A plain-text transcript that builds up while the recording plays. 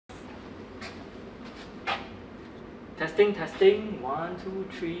Testing, testing. 1,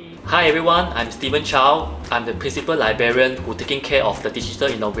 2, 3. Hi everyone, I'm Stephen Chow. I'm the principal librarian who taking care of the digital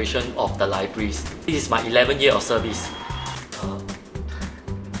innovation of the libraries. This is my 11th year of service.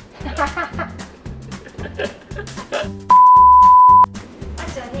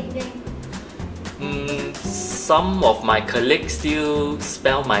 What's your nickname? Some of my colleagues still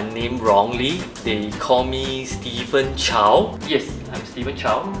spell my name wrongly. They call me Stephen Chow. Yes, I'm Stephen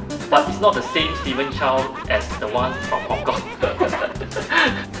Chow, but it's not the same Stephen Chow as the one from Hong Kong.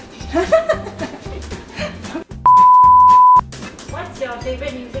 What's your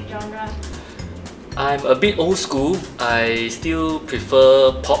favorite music genre? I'm a bit old school. I still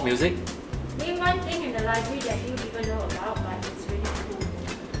prefer pop music. Name one thing in the library that few people know about, but it's really cool.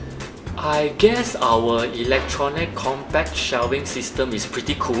 I guess our electronic compact shelving system is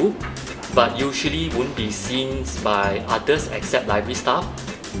pretty cool, but usually won't be seen by others except library staff.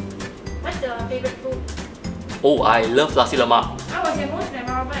 What's your favorite food? Oh, I love nasi lemak. What was your most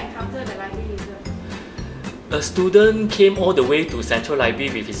memorable encounter with the library user? A student came all the way to Central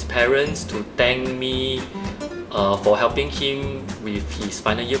Library with his parents to thank me for helping him with his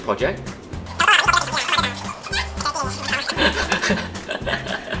final year project.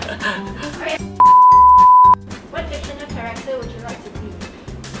 What fictional character would you like to be?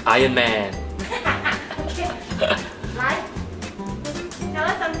 Iron Man. Okay. Life? Tell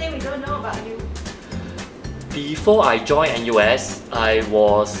us something we don't know about you. Before I joined NUS, I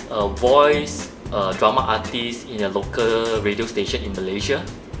was a voice drama artist in a local radio station in Malaysia.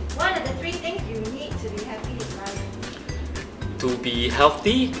 What are the 3 things you need to be happy in life? To be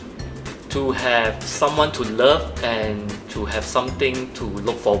healthy, to have someone to love, and to have something to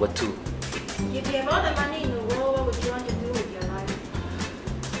look forward to. If you have all the money in the world, what would you want to do with your life?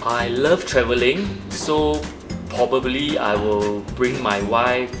 I love traveling, so probably I will bring my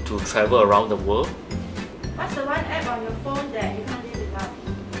wife to travel around the world. What's the one app on your phone that you can't live without?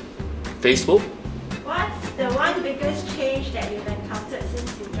 Facebook. What's the one biggest change that you've encountered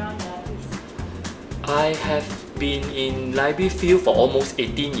since you joined the libraries? I have been in library field for almost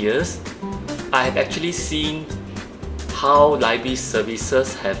 18 years. I have actually seen how library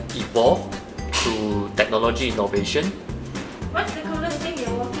services have evolved through technology innovation. What's the coolest thing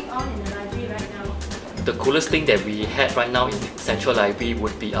you're working on in the library right now? The coolest thing that we have right now in Central Library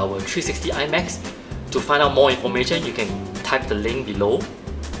would be our 360 IMAX. To find out more information, you can type the link below.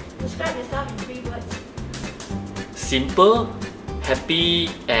 Describe yourself in 3 words. Simple, happy,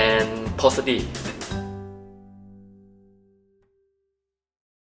 and positive.